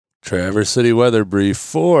Traverse City Weather Brief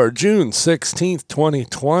for June 16th,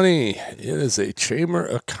 2020. It is a Chamber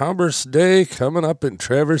of Commerce day coming up in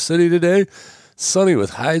Traverse City today. Sunny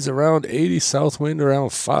with highs around 80, south wind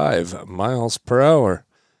around 5 miles per hour,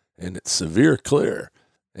 and it's severe clear.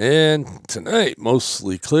 And tonight,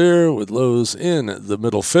 mostly clear with lows in the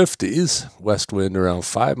middle 50s, west wind around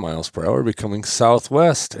 5 miles per hour, becoming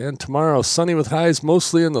southwest. And tomorrow, sunny with highs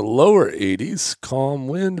mostly in the lower 80s, calm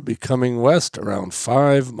wind becoming west around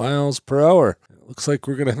 5 miles per hour. It looks like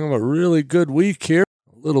we're going to have a really good week here.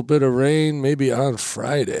 A little bit of rain maybe on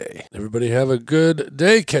Friday. Everybody have a good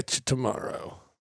day. Catch you tomorrow.